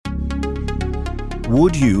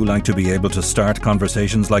Would you like to be able to start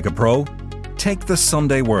conversations like a pro? Take the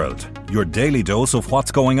Sunday World, your daily dose of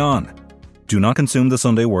what's going on. Do not consume the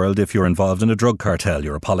Sunday World if you're involved in a drug cartel,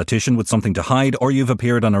 you're a politician with something to hide, or you've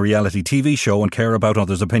appeared on a reality TV show and care about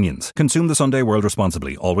others' opinions. Consume the Sunday World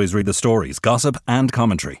responsibly. Always read the stories, gossip and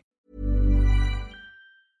commentary.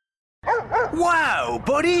 Wow,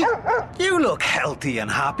 buddy! You look healthy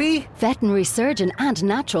and happy. Veterinary surgeon and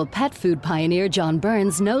natural pet food pioneer John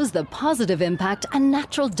Burns knows the positive impact a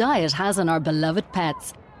natural diet has on our beloved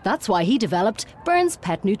pets. That's why he developed Burns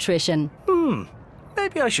Pet Nutrition.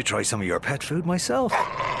 Maybe I should try some of your pet food myself.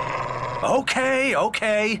 Okay.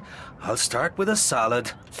 I'll start with a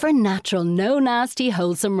salad. For natural, no nasty,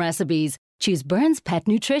 wholesome recipes, choose Burns Pet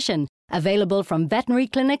Nutrition. Available from veterinary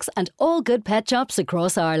clinics and all good pet shops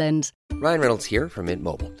across Ireland. Ryan Reynolds here from Mint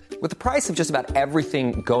Mobile. With the price of just about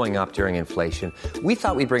everything going up during inflation, we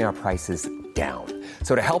thought we'd bring our prices down.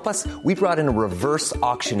 So to help us, we brought in a reverse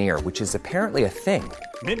auctioneer, which is apparently a thing.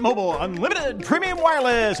 Mint Mobile Unlimited Premium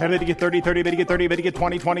Wireless. How to get 30, 30, bit to get 30, bit to get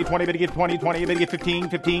 20, 20, 20, bit to get 20, 20, bit to get 15,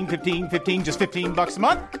 15, 15, 15, just $15 a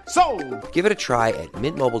month? Sold! Give it a try at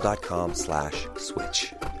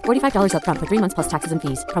mintmobile.com/switch. $45 up front for 3 months plus taxes and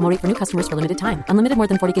fees. Promo rate for new customers for limited time. Unlimited more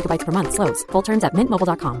than 40 gigabytes per month. Slows full terms at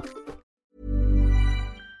mintmobile.com.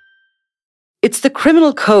 It's the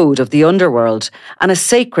criminal code of the underworld and a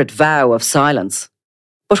sacred vow of silence.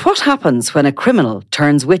 But what happens when a criminal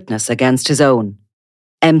turns witness against his own?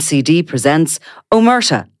 MCD presents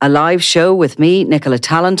Omerta, a live show with me, Nicola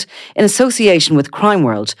Tallant, in association with Crime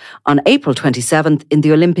World on April 27th in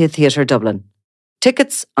the Olympia Theatre, Dublin.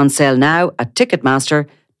 Tickets on sale now at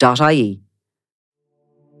ticketmaster.ie.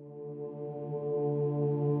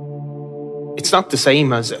 It's not the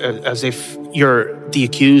same as if you're the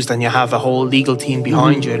accused and you have a whole legal team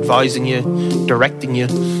behind you, advising you, directing you.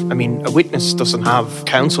 I mean, a witness doesn't have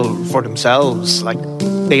counsel for themselves. Like,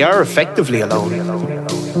 they are effectively alone.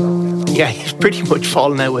 Yeah, he's pretty much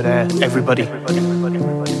fallen out with everybody.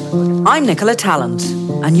 I'm Nicola Tallant,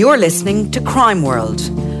 and you're listening to Crime World,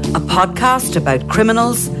 a podcast about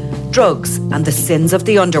criminals, drugs, and the sins of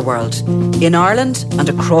the underworld in Ireland and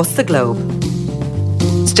across the globe.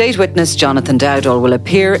 State witness Jonathan Dowdall will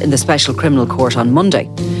appear in the Special Criminal Court on Monday.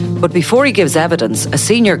 But before he gives evidence, a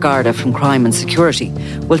senior Garda from Crime and Security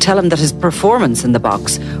will tell him that his performance in the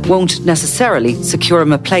box won't necessarily secure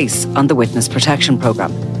him a place on the Witness Protection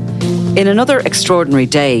Programme. In another extraordinary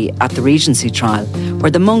day at the Regency trial,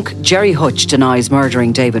 where the monk Jerry Hutch denies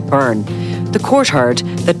murdering David Byrne, the court heard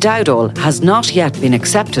that Dowdall has not yet been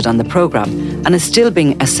accepted on the programme and is still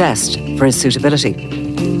being assessed for his suitability.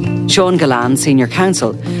 Sean Gallan, senior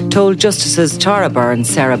counsel, told Justices Tara Byrne,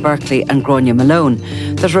 Sarah Berkeley and Grania Malone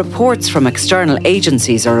that reports from external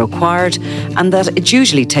agencies are required and that it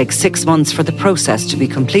usually takes 6 months for the process to be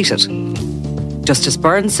completed. Justice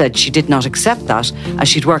Byrne said she did not accept that, as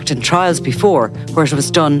she'd worked in trials before where it was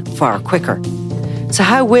done far quicker. So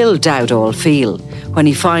how will Dowdall feel when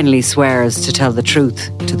he finally swears to tell the truth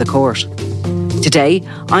to the court? Today,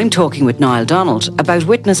 I'm talking with Niall Donald about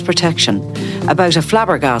witness protection, about a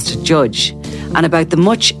flabbergasted judge, and about the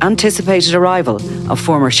much anticipated arrival of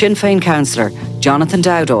former Sinn Féin councillor Jonathan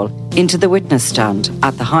Dowdall into the witness stand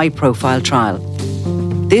at the high-profile trial.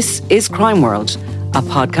 This is Crime World, a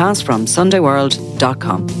podcast from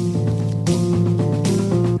SundayWorld.com.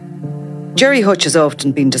 Jerry Hutch has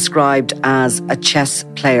often been described as a chess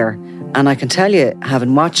player, and I can tell you,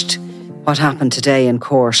 having watched what happened today in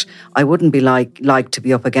court, I wouldn't be like to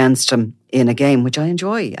be up against him in a game, which I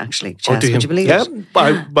enjoy, actually. Chess, would you believe it?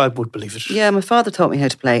 Yeah, I would believe it. Yeah, my father taught me how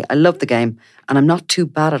to play. I love the game, and I'm not too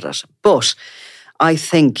bad at it. But I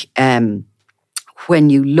think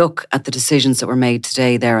when you look at the decisions that were made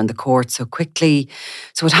today there in the court so quickly,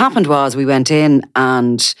 so what happened was we went in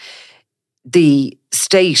and the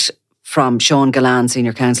state from Sean Gallan,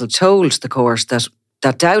 senior counsel, told the court that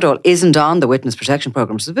Dowdall isn't on the witness protection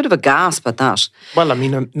programme. It's a bit of a gasp at that. Well, I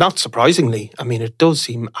mean, not surprisingly. I mean, it does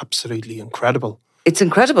seem absolutely incredible. It's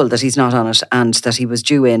incredible that he's not on it and that he was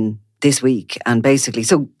due in this week. And basically,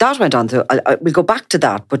 so that went on to, we'll go back to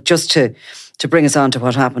that, but just to bring us on to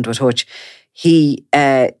what happened with Hutch, he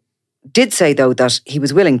did say, though, that he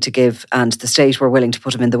was willing to give, and the state were willing to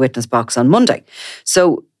put him in the witness box on Monday.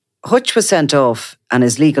 So Hutch was sent off and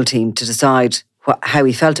his legal team to decide how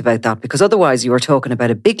he felt about that, because otherwise you were talking about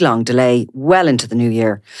a big long delay well into the new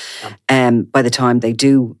year by the time they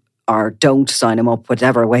do or don't sign him up,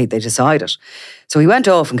 whatever way they decide it. So he went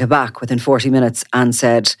off and came back within 40 minutes and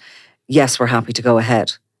said, yes, we're happy to go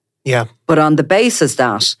ahead. Yeah. But on the basis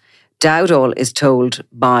that Dowdall is told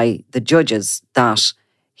by the judges that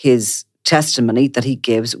his testimony that he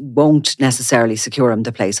gives won't necessarily secure him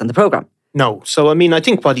the place on the programme. No. So, I mean, I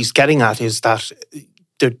think what he's getting at is that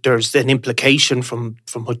there's an implication from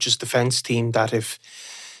Hutch's defence team that if,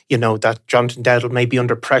 that Jonathan Dowdall may be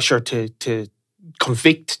under pressure to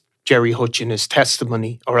convict Jerry Hutch in his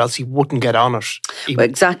testimony, or else he wouldn't get on it. Well,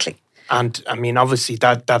 exactly. And I mean, obviously,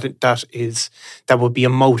 that would be a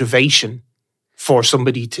motivation for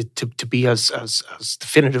somebody to be as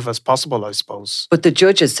definitive as possible, I suppose. But the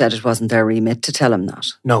judges said it wasn't their remit to tell him that.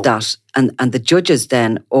 No. And the judges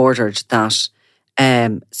then ordered that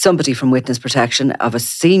somebody from witness protection of a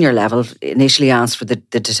senior level initially asked for the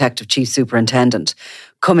detective chief superintendent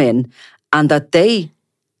come in, and that they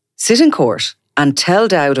sit in court and tell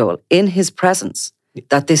Dowdall in his presence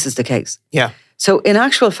that this is the case. Yeah. So in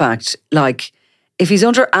actual fact, like, if he's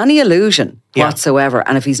under any illusion whatsoever,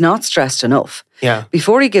 and if he's not stressed enough,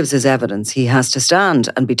 before he gives his evidence, he has to stand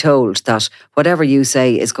and be told that whatever you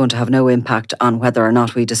say is going to have no impact on whether or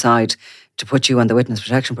not we decide to put you on the witness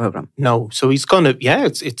protection program. No, so he's going to,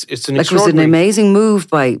 it's an extraordinary... It was an amazing move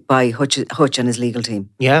by Hutch and his legal team.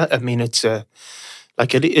 Yeah, I mean, it's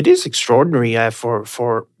it is extraordinary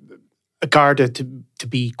for a Garda to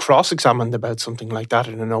be cross-examined about something like that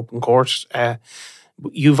in an open court.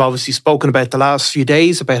 You've obviously spoken about the last few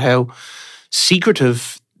days about how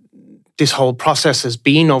secretive this whole process has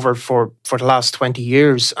been over for the last 20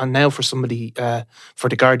 years, and now for somebody, for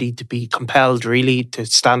the Gardaí to be compelled really to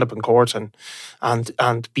stand up in court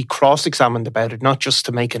and be cross-examined about it, not just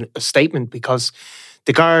to make a statement, because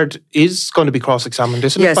the guard is going to be cross-examined,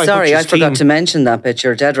 isn't it? Yeah, sorry, I forgot to mention that bit.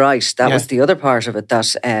 You're dead right. That was the other part of it,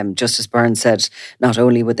 that Justice Byrne said not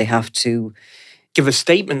only would they have to give a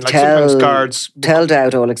statement, like sometimes guards tell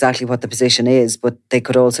Dowdall exactly what the position is, but they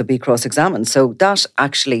could also be cross-examined. So that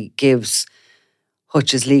actually gives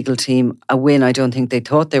Hutch's legal team a win I don't think they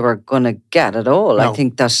thought they were going to get at all. No. I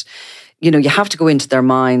think that, you have to go into their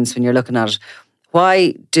minds when you're looking at it.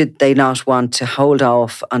 Why did they not want to hold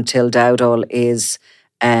off until Dowdall is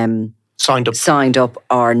signed up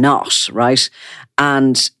or not, right?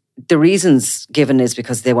 And the reasons given is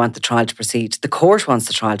because they want the trial to proceed. The court wants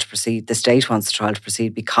the trial to proceed. The state wants the trial to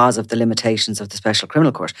proceed because of the limitations of the Special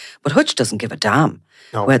Criminal Court. But Hutch doesn't give a damn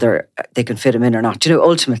whether they can fit him in or not,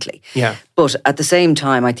 ultimately. Yeah. But at the same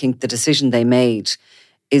time, I think the decision they made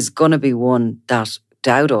is going to be one that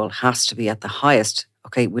Dowdall has to be at the highest.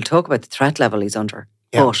 Okay, we'll talk about the threat level he's under,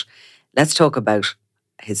 but let's talk about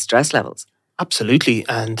his stress levels. Absolutely.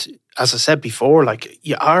 And as I said before,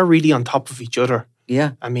 you are really on top of each other.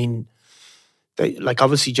 Yeah. I mean,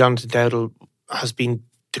 obviously Jonathan Dowdall has been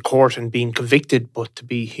to court and been convicted, but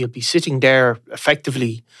he'll be sitting there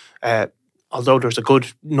effectively, although there's a good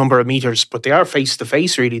number of meters, but they are face to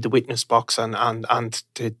face really, the witness box and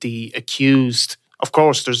the accused. Of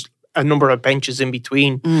course, there's a number of benches in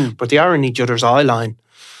between, but they are in each other's eye line.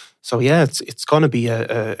 So yeah, it's going to be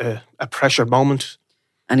a pressure moment.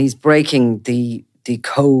 And he's breaking the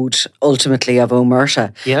code ultimately of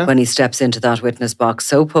omerta when he steps into that witness box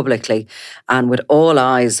so publicly and with all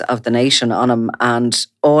eyes of the nation on him and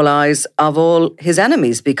all eyes of all his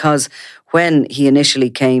enemies, because when he initially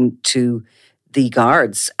came to the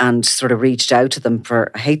guards and sort of reached out to them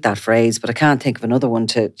I hate that phrase, but I can't think of another one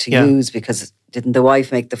to use, because didn't the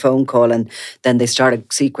wife make the phone call and then they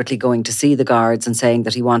started secretly going to see the guards and saying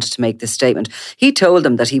that he wanted to make this statement. He told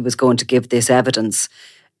them that he was going to give this evidence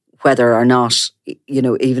whether or not,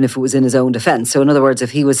 even if it was in his own defence. So in other words,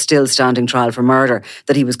 if he was still standing trial for murder,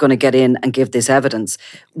 that he was going to get in and give this evidence.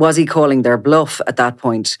 Was he calling their bluff at that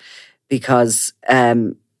point? Because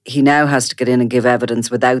he now has to get in and give evidence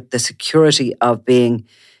without the security of being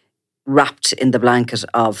wrapped in the blanket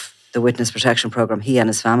of the witness protection programme, he and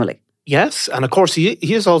his family. Yes, and of course he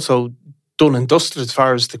is also done and dusted as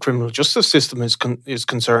far as the criminal justice system is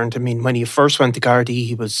concerned. I mean, when he first went to Gardaí,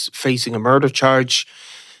 he was facing a murder charge.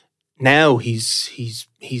 Now he's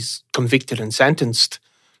convicted and sentenced.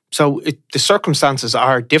 So the circumstances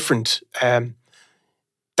are different than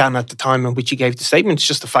at the time in which he gave the statement. It's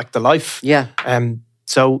just a fact of life. Yeah.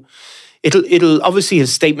 So it'll obviously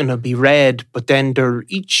his statement will be read, but then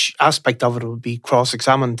each aspect of it will be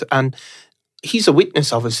cross-examined. And he's a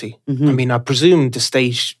witness, obviously. Mm-hmm. I mean, I presume the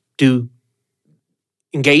state do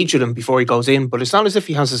engage with him before he goes in, but it's not as if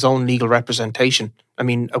he has his own legal representation. I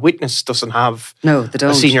mean, a witness doesn't have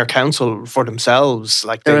a senior counsel for themselves.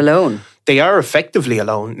 They're alone. They are effectively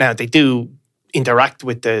alone. Now, they do interact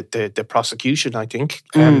with the prosecution, I think,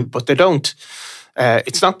 but they don't.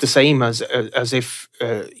 It's not the same as if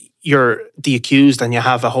you're the accused and you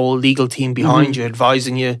have a whole legal team behind you,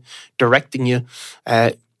 advising you, directing you.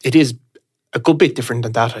 It is a good bit different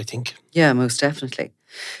than that, I think. Yeah, most definitely.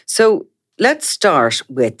 So let's start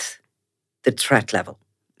with the threat level,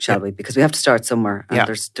 shall we? Because we have to start somewhere, and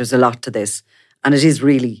there's a lot to this, and this is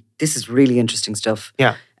really interesting stuff.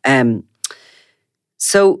 Yeah.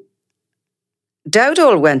 So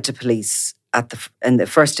Dowdall went to police in the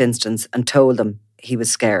first instance and told them he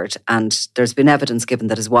was scared, and there's been evidence given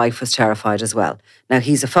that his wife was terrified as well. Now,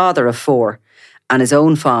 he's a father of 4, and his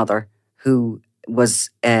own father, who was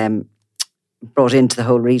brought into the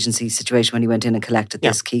whole Regency situation when he went in and collected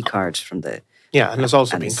this key card from the... Yeah, and has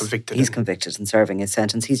also been convicted. He's convicted and serving his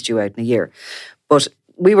sentence. He's due out in a year. But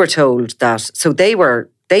we were told that... So they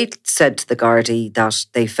said to the Gardaí that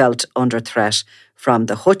they felt under threat from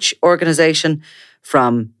the Hutch organisation,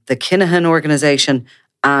 from the Kinahan organisation,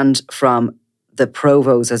 and from the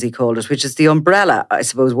Provos, as he called it, which is the umbrella, I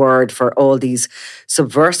suppose, word for all these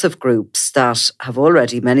subversive groups that have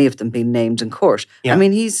already, many of them, been named in court. Yeah. I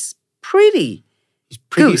mean, he's pretty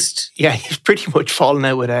goosed. Yeah, he's pretty much fallen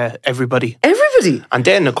out with everybody. Everybody. And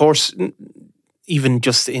then, of course, even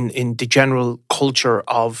just in the general culture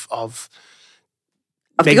of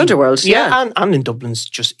the underworld. Yeah, and in Dublin's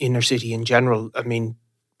just inner city in general. I mean,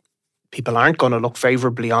 people aren't going to look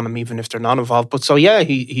favourably on him even if they're not involved. But so, yeah,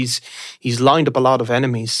 he's lined up a lot of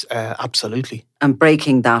enemies, absolutely. And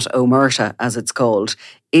breaking that omerta, as it's called,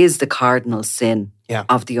 is the cardinal sin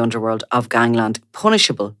of the underworld, of gangland,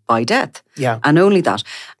 punishable by death. Yeah. And only that.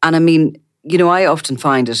 And I mean, you know, I often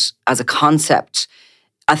find it as a concept,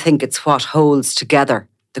 I think it's what holds together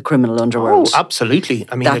the criminal underworld. Oh, absolutely.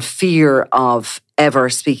 I mean, that fear of ever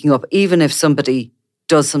speaking up, even if somebody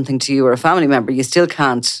does something to you or a family member, you still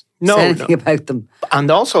can't say anything about them. And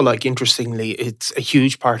also, like, interestingly, it's a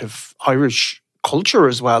huge part of Irish culture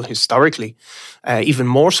as well, historically, even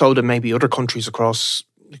more so than maybe other countries across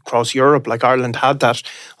Europe. Like Ireland had that,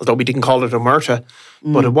 although we didn't call it omerta,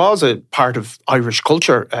 but it was a part of Irish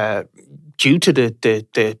culture due to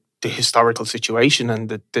the historical situation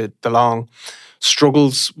and the long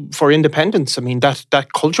struggles for independence. I mean,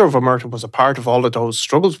 that culture of omerta was a part of all of those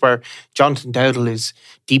struggles, where Jonathan Dowdall is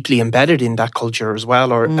deeply embedded in that culture as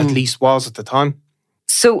well, or at least was at the time.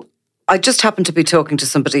 So I just happened to be talking to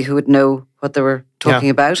somebody who would know what they were talking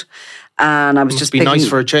about, and I was just nice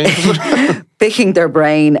for a change, picking their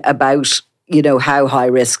brain about, you know, how high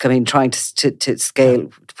risk. I mean, trying to scale,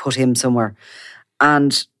 to put him somewhere,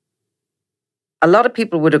 and a lot of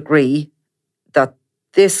people would agree that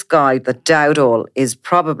this guy, that Dowdall, is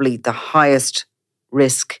probably the highest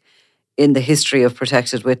risk in the history of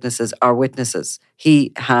protected witnesses or witnesses.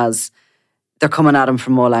 They're coming at him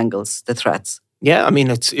from all angles, the threats. Yeah, I mean,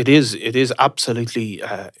 it is absolutely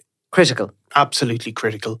critical. Absolutely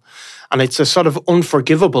critical. And it's a sort of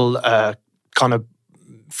unforgivable kind of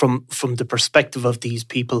from the perspective of these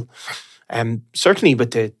people. Certainly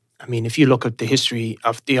if you look at the history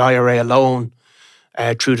of the IRA alone,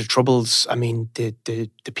 through the Troubles, I mean, the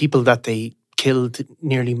people that they killed,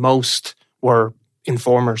 nearly most were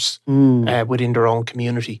informers within their own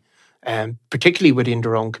community, particularly within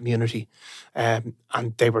their own community. And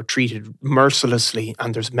they were treated mercilessly,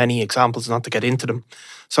 and there's many examples, not to get into them.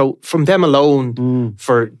 So from them alone,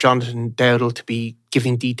 for Jonathan Dowdall to be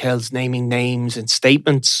giving details, naming names and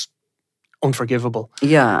statements, unforgivable.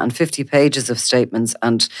 Yeah, and 50 pages of statements.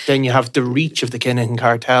 And then you have the reach of the Kinahan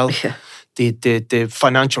cartel. Yeah. The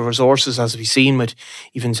financial resources, as we've seen with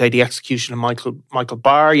even, say, the execution of Michael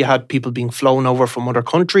Barr. You had people being flown over from other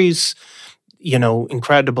countries, you know,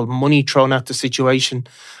 incredible money thrown at the situation.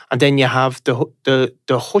 And then you have the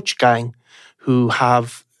Hutch gang, who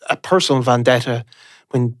have a personal vendetta.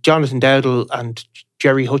 When Jonathan Dowdall and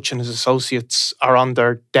Jerry Hutch and his associates are on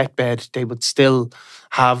their deathbed, they would still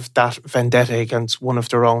have that vendetta against one of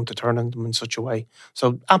their own to turn on them in such a way.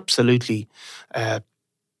 So absolutely...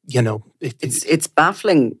 you know, it's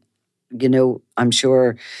baffling. You know, I'm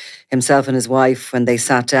sure himself and his wife, when they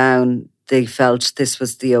sat down, they felt this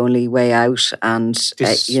was the only way out, and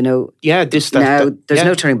there's no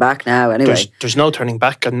turning back now. Anyway, there's no turning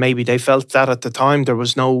back, and maybe they felt that at the time there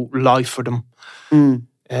was no life for them.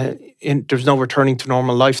 There's no returning to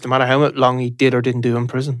normal life, no matter how long he did or didn't do in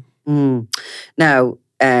prison. Now,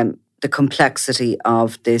 the complexity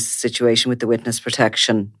of this situation with the witness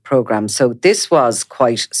protection programme. So this was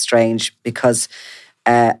quite strange because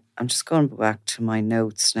I'm just going back to my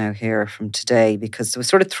notes now here from today, because there was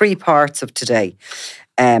sort of 3 parts of today.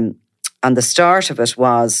 And the start of it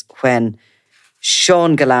was when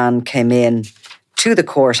Sean Gillan came in to the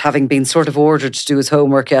court, having been sort of ordered to do his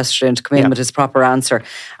homework yesterday and to come in with his proper answer.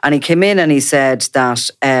 And he came in and he said that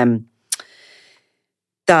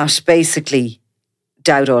that basically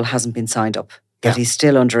Dowdall hasn't been signed up, that he's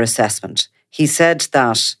still under assessment. He said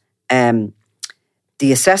that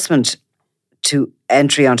the assessment to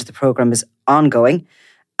entry onto the programme is ongoing,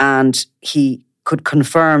 and he could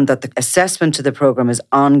confirm that the assessment to the programme is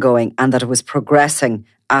ongoing and that it was progressing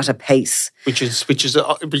at a pace. Which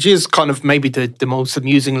is kind of maybe the most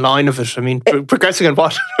amusing line of it. I mean, progressing at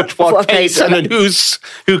what pace, and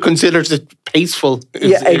who considers it paceful?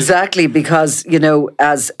 Exactly, because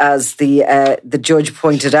as the judge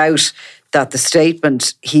pointed out, that the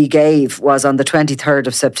statement he gave was on the 23rd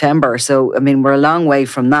of September. So, I mean, we're a long way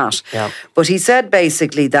from that. Yeah. But he said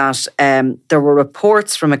basically that there were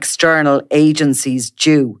reports from external agencies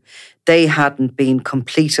due. They hadn't been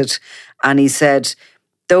completed. And he said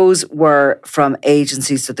those were from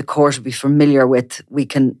agencies that the court would be familiar with. We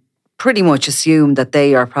can pretty much assume that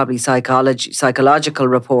they are probably psychological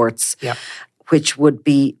reports, which would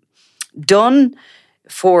be done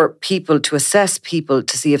for people to assess people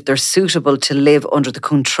to see if they're suitable to live under the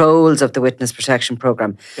controls of the witness protection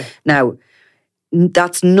programme. Yeah. Now,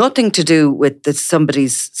 that's nothing to do with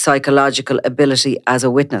somebody's psychological ability as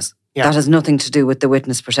a witness. Yeah. That has nothing to do with the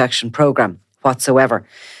witness protection programme whatsoever.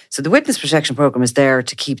 So the witness protection programme is there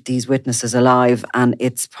to keep these witnesses alive, and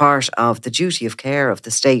it's part of the duty of care of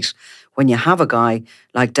the state when you have a guy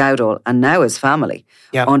like Dowdall and now his family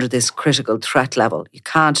under this critical threat level. You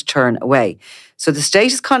can't turn away. So the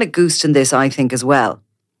state is kind of goosed in this, I think, as well.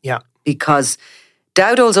 Yeah. Because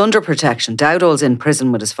Dowdall's under protection. Dowdall's in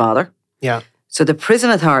prison with his father. Yeah. So the prison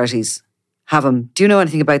authorities have him. Do you know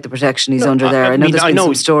anything about the protection he's under there? I know there's been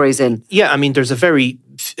some stories in. Yeah, I mean, there's a very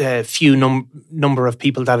few number of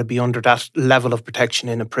people that would be under that level of protection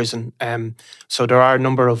in a prison. So there are a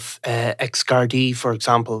number of ex-Gardaí, for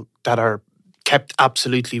example, that are kept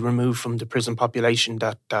absolutely removed from the prison population,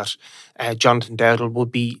 that Jonathan Dowdall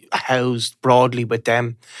would be housed broadly with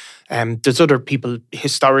them. There's other people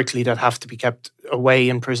historically that have to be kept away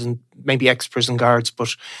in prison, maybe ex-prison guards,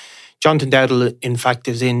 but Jonathan Dowdall, in fact,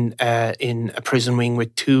 is in a prison wing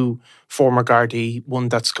with two former Gardaí, one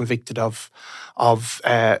that's convicted of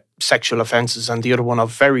sexual offences and the other one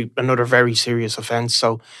of another very serious offence.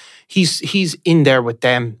 So he's in there with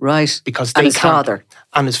them, right? Because and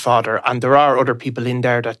his father, and there are other people in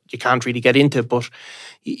there that you can't really get into. But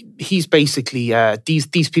he's basically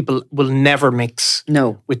these people will never mix.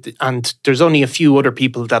 No, and there's only a few other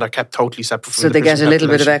people that are kept totally separate. From so they get a little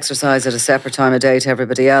bit of exercise at a separate time of day to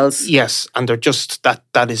everybody else. Yes, and they're just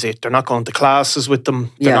that is it. They're not going to classes with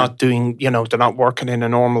them. They're not doing, they're not working in a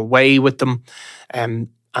normal way with them. And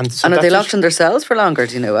are they locked in their cells for longer,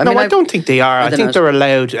 do you know? I don't think they are. I think they're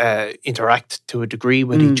allowed to interact to a degree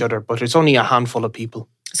with each other, but it's only a handful of people.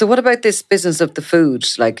 So what about this business of the food?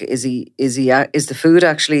 Like, is the food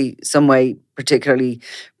actually some way particularly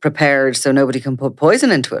prepared so nobody can put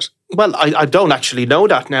poison into it? Well, I don't actually know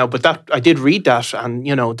that now, but that I did read that, and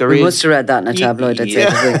there is. You must have read that in a tabloid, I'd say.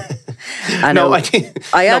 I know.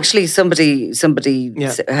 Somebody,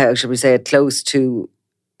 how should we say it, close to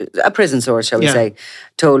a prison source, shall we say,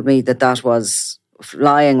 told me that was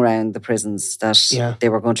flying around the prisons, that they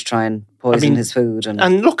were going to try and poison his food.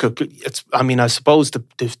 And look, I suppose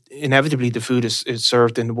inevitably the food is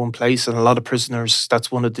served in one place, and a lot of prisoners,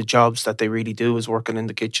 that's one of the jobs that they really do, is working in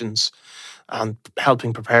the kitchens and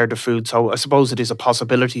helping prepare the food. So I suppose it is a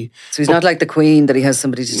possibility. So he's not like the Queen, that he has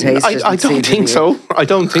somebody to taste it. I don't think so. I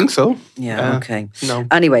don't think so. Yeah, okay. No.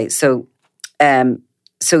 Anyway, so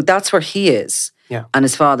that's where he is. Yeah. And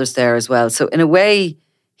his father's there as well. So in a way,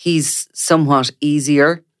 he's somewhat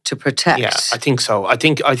easier to protect. Yeah, I think so. I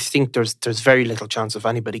think there's very little chance of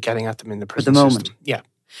anybody getting at them in the prison system. System. Yeah.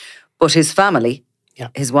 But his family,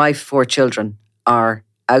 his wife, 4 children, are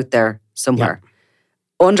out there somewhere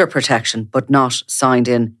under protection, but not signed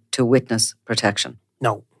in to witness protection.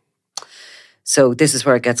 No. So this is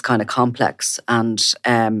where it gets kind of complex, and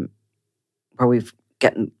where we've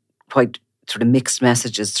getting quite sort of mixed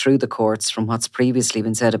messages through the courts from what's previously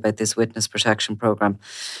been said about this witness protection programme.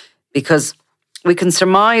 Because we can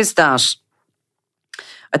surmise that,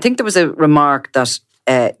 I think there was a remark that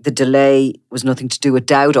the delay was nothing to do with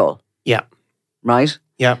Dowdall. Yeah. Right?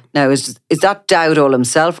 Yeah. Now, is that Dowdall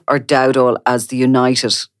himself, or Dowdall as the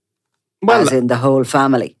united, as in the whole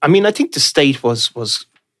family? I mean, I think the state was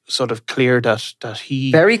sort of clear that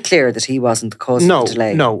he... Very clear that he wasn't the cause of the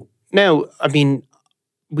delay. No. Now, I mean,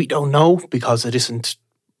 we don't know, because it isn't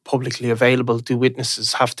publicly available. Do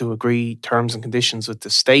witnesses have to agree terms and conditions with the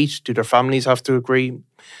state? Do their families have to agree?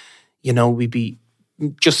 We'd be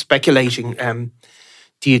just speculating.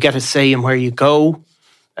 Do you get a say in where you go?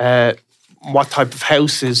 What type of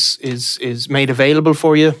house is made available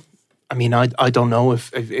for you? I mean, I don't know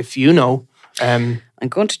if you know. I'm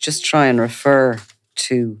going to just try and refer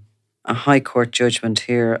to a High Court judgment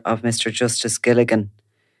here of Mr. Justice Gilligan,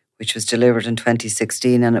 which was delivered in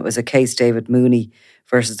 2016, and it was a case, David Mooney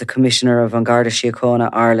versus the Commissioner of An Garda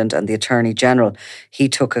Síochána Ireland and the Attorney General. He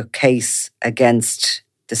took a case against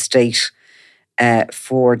the state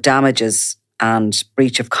for damages and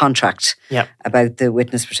breach of contract about the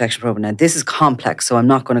witness protection programme. Now, this is complex, so I'm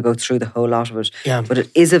not going to go through the whole lot of it, but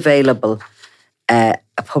it is available, a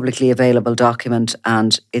publicly available document,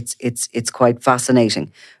 and it's quite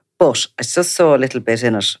fascinating. But I just saw a little bit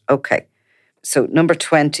in it. Okay. So number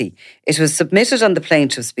 20, it was submitted on the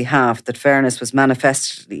plaintiff's behalf that fairness was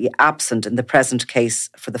manifestly absent in the present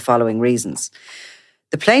case for the following reasons.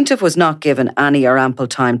 The plaintiff was not given any or ample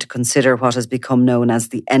time to consider what has become known as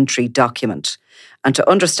the entry document and to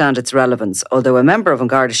understand its relevance, although a member of An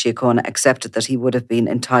Garda Síochána accepted that he would have been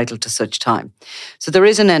entitled to such time. So there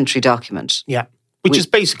is an entry document. Yeah, which is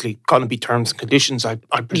basically going to be terms and conditions. I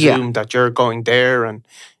presume that you're going there and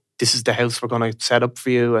this is the house we're going to set up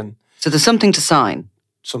for you. And so there's something to sign.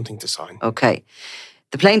 Something to sign. Okay.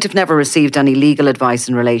 The plaintiff never received any legal advice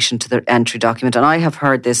in relation to the entry document. And I have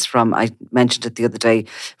heard this from, I mentioned it the other day,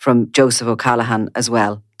 from Joseph O'Callaghan as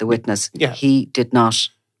well, the witness. Yeah. He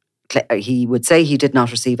would say he did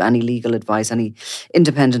not receive any legal advice, any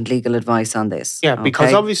independent legal advice on this. Yeah,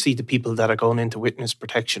 because obviously the people that are going into witness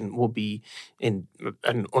protection will be in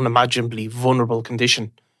an unimaginably vulnerable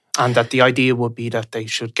condition. And that the idea would be that they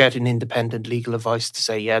should get an independent legal advice to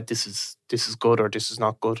say, yeah, this is good or this is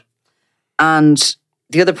not good. And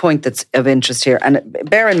the other point that's of interest here, and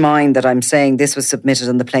bear in mind that I'm saying this was submitted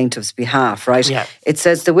on the plaintiff's behalf, right? Yeah. It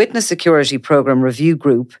says the Witness Security Programme Review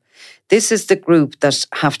Group. This is the group that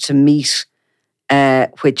have to meet,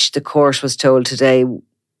 which the court was told today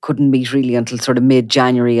couldn't meet really until sort of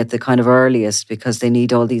mid-January at the kind of earliest because they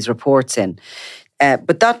need all these reports in.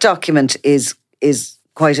 But that document is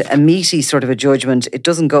quite a meaty sort of a judgment. It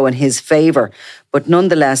doesn't go in his favour, but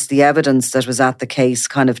nonetheless, the evidence that was at the case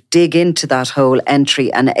kind of dig into that whole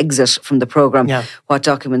entry and exit from the programme, what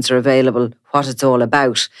documents are available, what it's all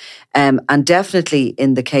about. And definitely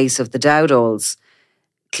in the case of the Dowdalls,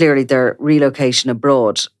 clearly their relocation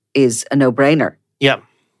abroad is a no-brainer. Yeah.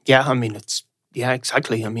 I mean,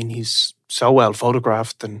 exactly. I mean, he's so well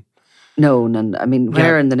photographed and known. And I mean,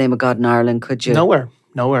 where in the name of God in Ireland could you?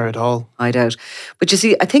 Nowhere at all. I doubt. But you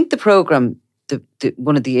see, I think the programme,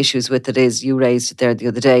 one of the issues with it is, you raised it there the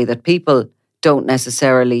other day, that people don't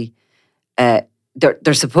necessarily,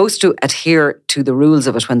 they're supposed to adhere to the rules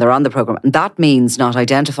of it when they're on the programme. And that means not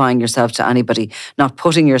identifying yourself to anybody, not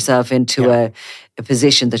putting yourself into a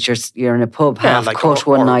position that you're in a pub half cut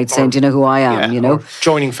one night saying, do you know who I am, you know? Or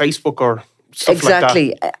joining Facebook or stuff exactly.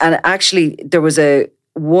 like that. And actually, there was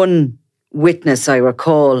one witness, I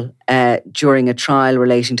recall, during a trial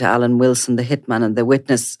relating to Alan Wilson, the hitman, and the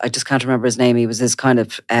witness, I just can't remember his name, he was his kind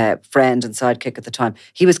of friend and sidekick at the time.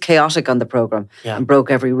 He was chaotic on the programme and broke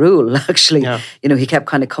every rule, actually. Yeah. You know, he kept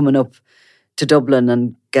kind of coming up to Dublin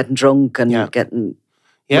and getting drunk and getting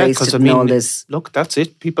wasted and all this. Look, that's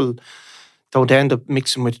it. People don't end up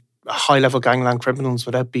mixing with high-level gangland criminals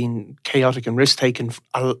without being chaotic and risk-taking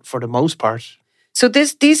for the most part. So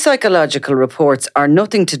these psychological reports are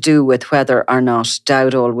nothing to do with whether or not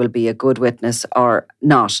Dowdall will be a good witness or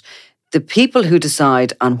not. The people who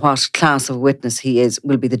decide on what class of witness he is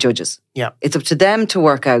will be the judges. Yeah. It's up to them to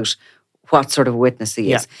work out what sort of witness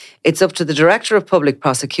he is. It's up to the Director of Public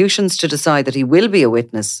Prosecutions to decide that he will be a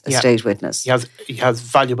witness, a state witness. He has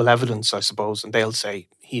valuable evidence, I suppose, and they'll say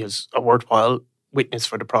he is a worthwhile witness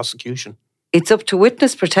for the prosecution. It's up to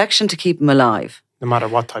witness protection to keep him alive. No matter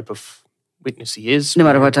what type of witness he is. No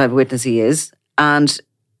matter what type of witness he is. And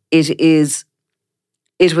it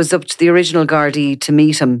was up to the original Gardaí to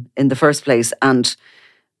meet him in the first place. And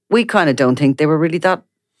we kind of don't think they were really that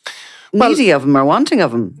needy of him or wanting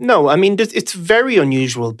of him. No, I mean, it's very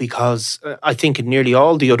unusual because I think in nearly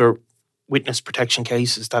all the other witness protection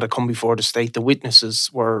cases that have come before the state, the witnesses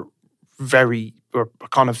were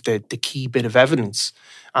kind of the key bit of evidence,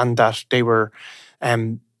 and that they were...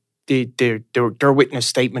 Their witness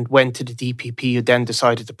statement went to the DPP, who then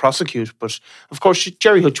decided to prosecute. But of course,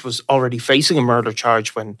 Gerry Hutch was already facing a murder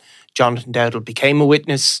charge when Jonathan Dowdall became a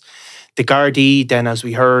witness. The Gardaí then, as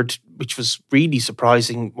we heard, which was really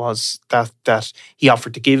surprising, was that he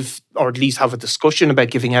offered to give, or at least have a discussion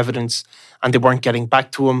about giving evidence, and they weren't getting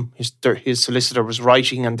back to him. His solicitor was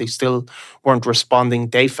writing and they still weren't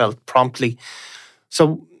responding. They felt promptly.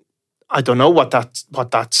 So I don't know what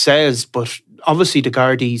that says, but obviously the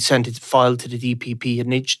Gardaí sent a file to the DPP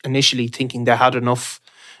initially thinking they had enough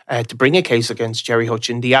to bring a case against Gerry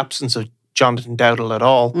Hutch in the absence of Jonathan Dowdall at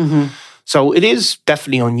all. Mm-hmm. So it is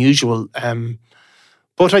definitely unusual.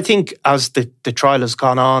 But I think as the trial has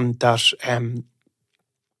gone on, that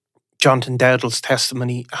Jonathan Dowdall's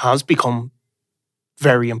testimony has become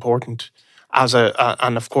very important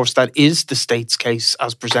and of course that is the state's case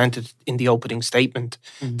as presented in the opening statement,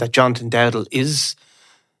 that Jonathan Dowdall is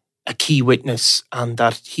a key witness and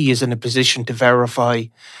that he is in a position to verify,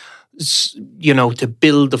 to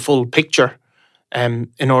build the full picture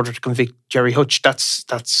in order to convict Gerry Hutch. That's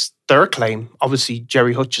their claim. Obviously,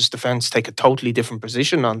 Gerry Hutch's defence take a totally different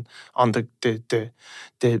position on the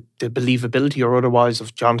believability or otherwise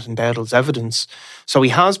of Jonathan Dowdall's evidence. So he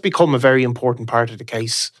has become a very important part of the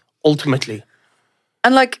case, ultimately.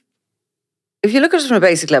 And if you look at it from a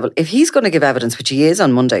basic level, if he's going to give evidence, which he is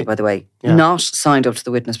on Monday, by the way, not signed up to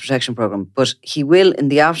the Witness Protection Programme, but he will, in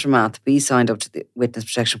the aftermath, be signed up to the Witness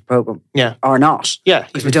Protection Programme or not. Yeah,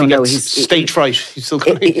 because we don't know. He's stage fright. He's still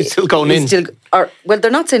going in. Well,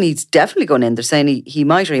 they're not saying he's definitely going in. They're saying he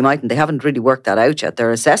might or he mightn't. They haven't really worked that out yet.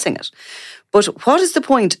 They're assessing it. But what is the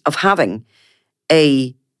point of having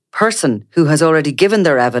a person who has already given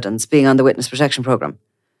their evidence being on the Witness Protection Programme?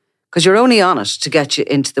 Because you're only on it to get you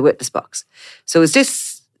into the witness box. So is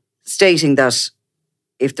this stating that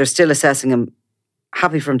if they're still assessing him,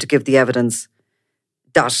 happy for him to give the evidence,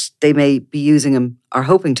 that they may be using him or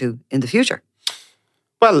hoping to in the future?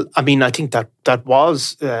 Well, I mean, I think that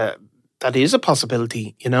is a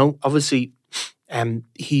possibility. Obviously,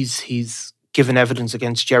 he's given evidence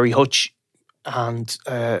against Gerry Hutch and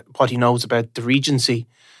what he knows about the Regency,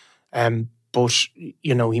 but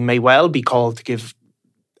he may well be called to give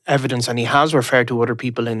evidence, and he has referred to other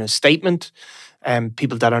people in his statement,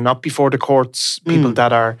 people that are not before the courts, people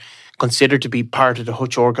that are considered to be part of the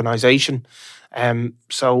Hutch organisation.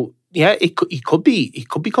 So yeah, he could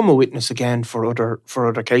become a witness again for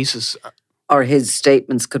other cases. Or his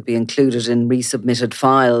statements could be included in resubmitted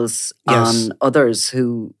files on others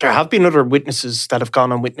who... There have been other witnesses that have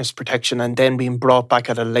gone on witness protection and then been brought back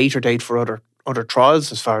at a later date for other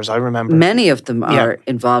trials, as far as I remember. Many of them are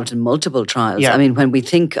involved in multiple trials. Yeah. I mean, when we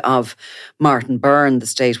think of Martin Byrne, the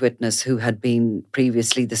state witness who had been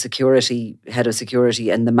previously the head of security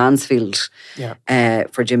in the Mansfield,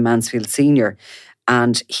 for Jim Mansfield Sr.,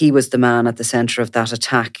 and he was the man at the centre of that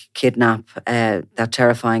attack, kidnap, that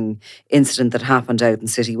terrifying incident that happened out in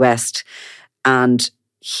City West. And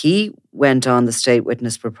he went on the state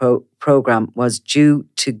witness programme, was due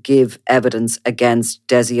to give evidence against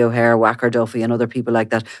Desi O'Hare, Wacker Duffy and other people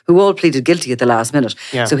like that, who all pleaded guilty at the last minute.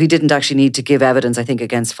 Yeah. So he didn't actually need to give evidence, I think,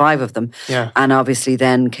 against 5 of them. Yeah. And obviously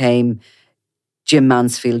then came Jim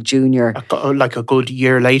Mansfield Jr. Like a good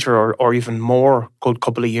year later or even more, good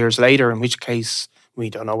couple of years later, in which case... We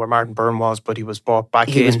don't know where Martin Byrne was, but he was brought back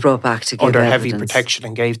He was brought back to give under evidence. Heavy protection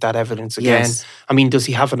and gave that evidence again. Yes. I mean, does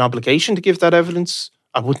he have an obligation to give that evidence?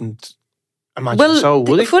 I wouldn't imagine so,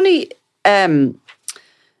 would he? Funny,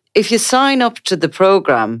 if you sign up to the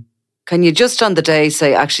programme, can you just on the day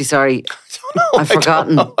say, actually, sorry, I've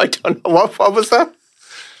forgotten? I don't know. What was that?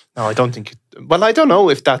 No, I don't think... Well, I don't know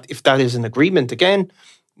if that is an agreement. Again,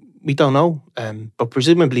 we don't know. But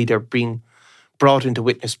presumably they're being brought into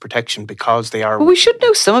witness protection because they are... Well, we should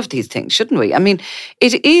know some of these things, shouldn't we? I mean,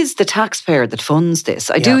 it is the taxpayer that funds this.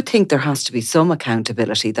 I do think there has to be some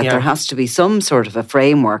accountability, that there has to be some sort of a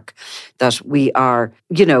framework that we are,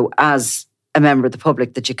 as a member of the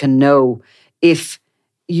public, that you can know if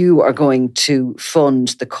you are going to fund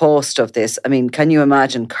the cost of this. I mean, can you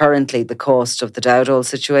imagine currently the cost of the Dowdall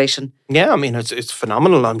situation? Yeah, I mean, it's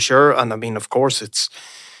phenomenal, I'm sure. And I mean, of course, it's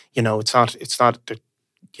not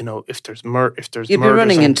if there's you'd be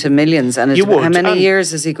running into millions, and how many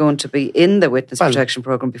years is he going to be in the witness protection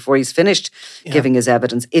programme before he's finished giving his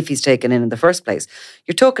evidence, if he's taken in the first place?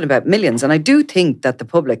 You're talking about millions, and I do think that the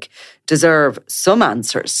public deserve some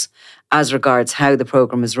answers as regards how the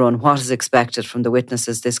programme is run, what is expected from the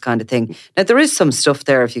witnesses, this kind of thing. Now, there is some stuff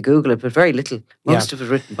there if you Google it, but very little. Most of it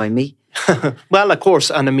written by me. Well, of course,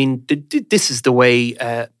 and I mean, this is the way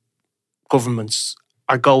governments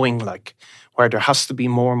are going, where there has to be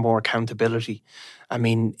more and more accountability. I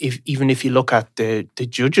mean, even if you look at the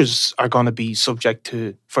judges are going to be subject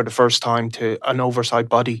to, for the first time, to an oversight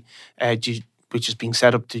body, which is being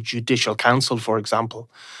set up, the Judicial Council, for example.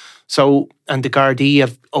 So, and the Gardaí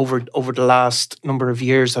have over the last number of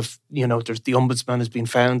years there's the Ombudsman has been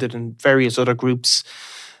founded and various other groups.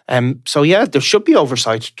 So yeah, there should be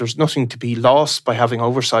oversight. There's nothing to be lost by having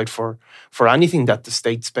oversight for anything that the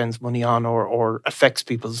state spends money on or affects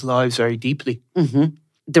people's lives very deeply. Mm-hmm.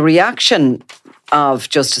 The reaction of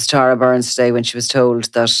Justice Tara Burns today when she was told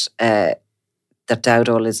that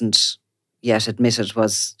Dowdall isn't yet admitted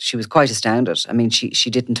she was quite astounded. I mean, she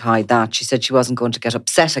didn't hide that. She said she wasn't going to get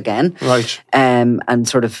upset again. Right. And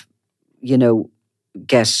sort of,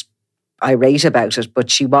 get irate about it, but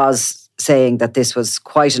she was saying that this was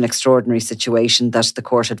quite an extraordinary situation that the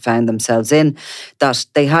court had found themselves in, that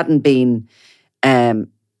they hadn't been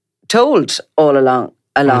told all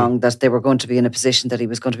along that they were going to be in a position that he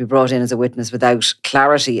was going to be brought in as a witness without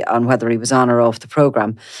clarity on whether he was on or off the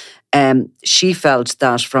programme. She felt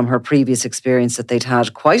that from her previous experience that they'd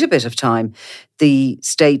had quite a bit of time. The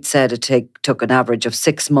state said it took an average of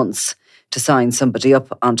 6 months to sign somebody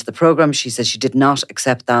up onto the programme. She said she did not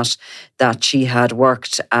accept that she had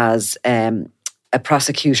worked as a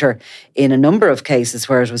prosecutor in a number of cases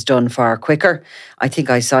where it was done far quicker. I think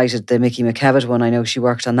I cited the Mickey McKevitt one. I know she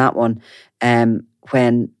worked on that one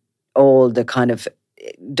when all the kind of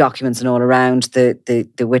documents and all around the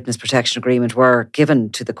witness protection agreement were given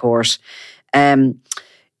to the court.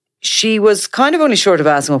 She was kind of only short of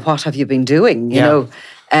asking, well, what have you been doing? You know?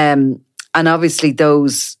 And obviously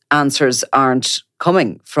those answers aren't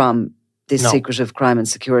coming from this secretive crime and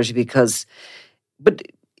security but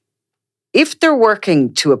if they're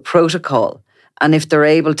working to a protocol and if they're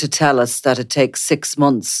able to tell us that it takes 6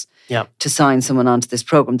 months to sign someone onto this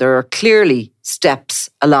programme, there are clearly steps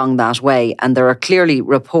along that way and there are clearly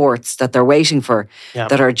reports that they're waiting for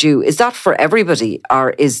that are due. Is that for everybody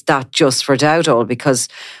or is that just for Dowdall? Because,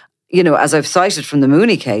 you know, as I've cited from the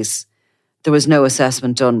Mooney case, there was no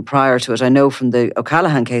assessment done prior to it. I know from the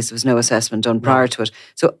O'Callaghan case, there was no assessment done prior to it.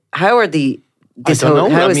 So how are this whole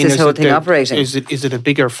thing operating? Is it a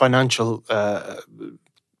bigger financial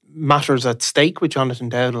matters at stake with Jonathan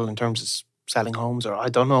Dowdall in terms of selling homes, or I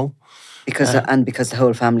don't know? Because the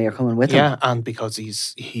whole family are coming with him. Yeah, and because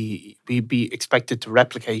he'd be expected to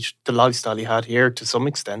replicate the lifestyle he had here to some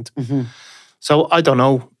extent. Mm-hmm. So I don't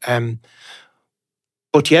know.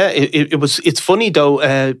 But yeah, it's funny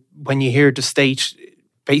though when you hear the state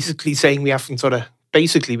basically saying we haven't sort of.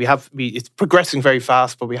 Basically, it's progressing very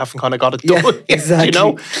fast, but we haven't kind of got it done. Yeah, exactly. You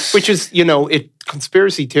know, which is, you know,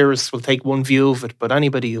 conspiracy theorists will take one view of it, but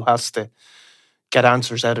anybody who has to get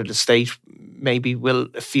answers out of the state maybe will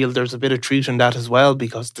feel there's a bit of truth in that as well,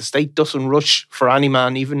 because the state doesn't rush for any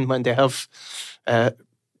man, even when they have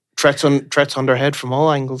threats on their head from all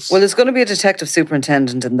angles. Well, there's going to be a detective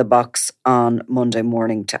superintendent in the box on Monday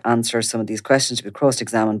morning to answer some of these questions, to be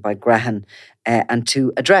cross-examined by Graham and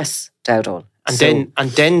to address Dowdall. And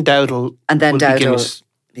then Dowdall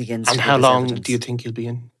begins. And how long do you think he'll be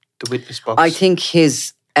in the witness box? I think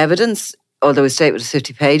his evidence, although his statement is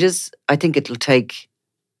 50 pages, I think it'll take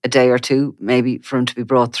a day or two maybe for him to be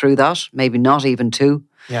brought through that, maybe not even 2.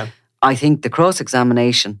 Yeah. I think the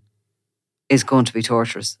cross-examination is going to be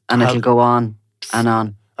torturous and it'll go on and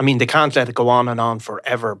on. I mean, they can't let it go on and on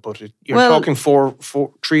forever, but you're talking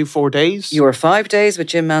 3 or 4 days? You were 5 days with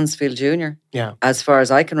Jim Mansfield Jr. Yeah. As far as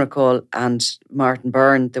I can recall, and Martin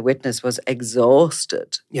Byrne, the witness, was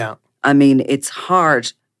exhausted. Yeah. I mean, it's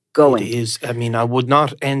hard going. It is. I mean, I would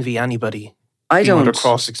not envy anybody under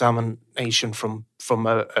cross-examination from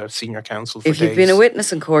a senior counsel for days. If you've been a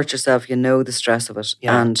witness in court yourself, you know the stress of it.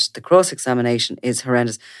 Yeah. And the cross-examination is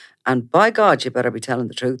horrendous. And by God, you better be telling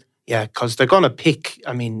the truth. Yeah, because they're going to pick,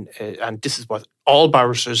 I mean, and this is what all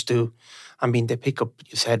barristers do. I mean, they pick up,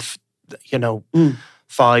 you said,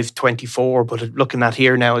 524, but looking at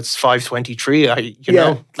here now, it's 523,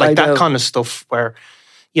 that kind of stuff where,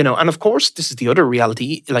 you know, and of course, this is the other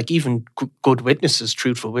reality, like even good witnesses,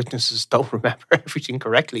 truthful witnesses don't remember everything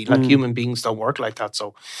correctly. Like human beings don't work like that.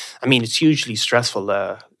 So, I mean, it's hugely stressful.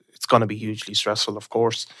 It's going to be hugely stressful, of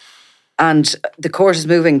course. And the court is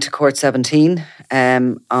moving to Court 17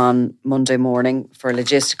 on Monday morning for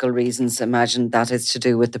logistical reasons. Imagine that is to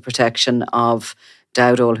do with the protection of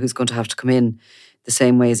Dowdall, who's going to have to come in the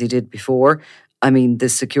same way as he did before. I mean, the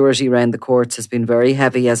security around the courts has been very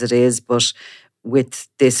heavy as it is, but with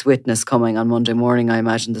this witness coming on Monday morning, I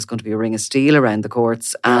imagine there's going to be a ring of steel around the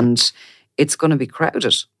courts and it's going to be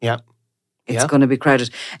crowded. Yeah. It's going to be crowded.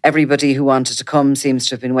 Everybody who wanted to come seems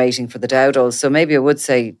to have been waiting for the Dowdalls. So maybe I would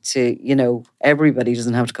say to, everybody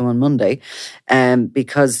doesn't have to come on Monday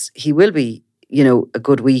because he will be, a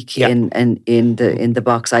good week in the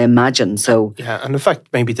box, I imagine. So and in fact,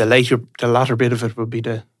 maybe the latter bit of it would be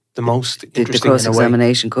the most interesting. The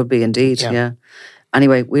cross-examination could be indeed, yeah.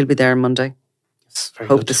 Anyway, we'll be there on Monday.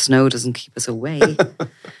 Hope the snow doesn't keep us away.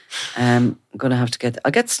 I'm going to have to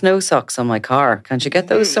I'll get snow socks on my car. Can't you get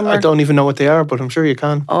those somewhere? I don't even know what they are, but I'm sure you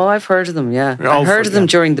can. Oh, I've heard of them, yeah. I heard of them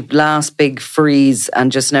during the last big freeze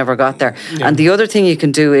and just never got there. Yeah. And the other thing you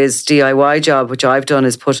can do is DIY job, which I've done,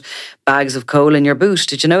 is put bags of coal in your boot.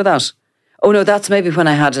 Did you know that? Oh no, that's maybe when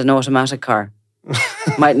I had an automatic car.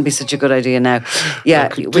 Mightn't be such a good idea now.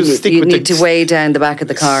 Yeah, you need to weigh down the back of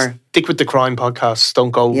the car. Stick with the crime podcasts. Don't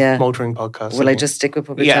go motoring podcasts. Will I just stick with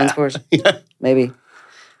public transport? Yeah. Maybe.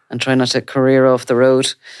 and try not to career off the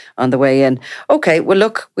road on the way in. Okay, well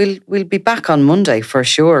look, we'll be back on Monday for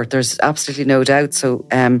sure. There's absolutely no doubt. So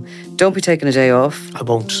don't be taking a day off. I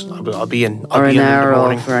won't. I'll be in. Or an hour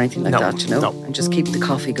morning. off or anything like that, you know. No. And just keep the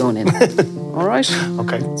coffee going in. All right?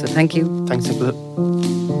 Okay. So thank you. Thanks, Nicola.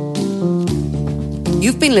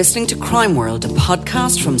 You've been listening to Crime World, a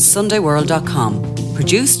podcast from SundayWorld.com.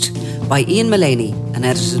 Produced by Ian Mullaney and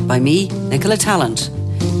edited by me, Nicola Tallant.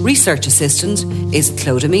 Research assistant is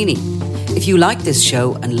Claude Amini. If you like this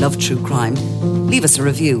show and love true crime, leave us a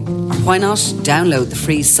review. Or why not download the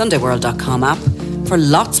free SundayWorld.com app for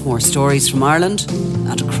lots more stories from Ireland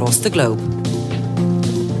and across the globe.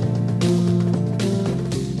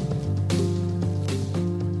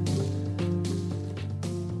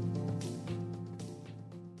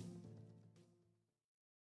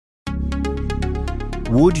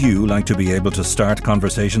 Would you like to be able to start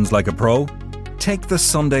conversations like a pro? Take the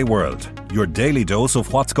Sunday World, your daily dose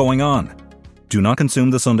of what's going on. Do not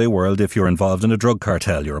consume the Sunday World if you're involved in a drug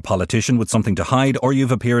cartel, you're a politician with something to hide, or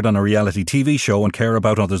you've appeared on a reality TV show and care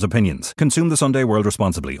about others' opinions. Consume the Sunday World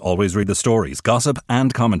responsibly. Always read the stories, gossip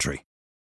and commentary.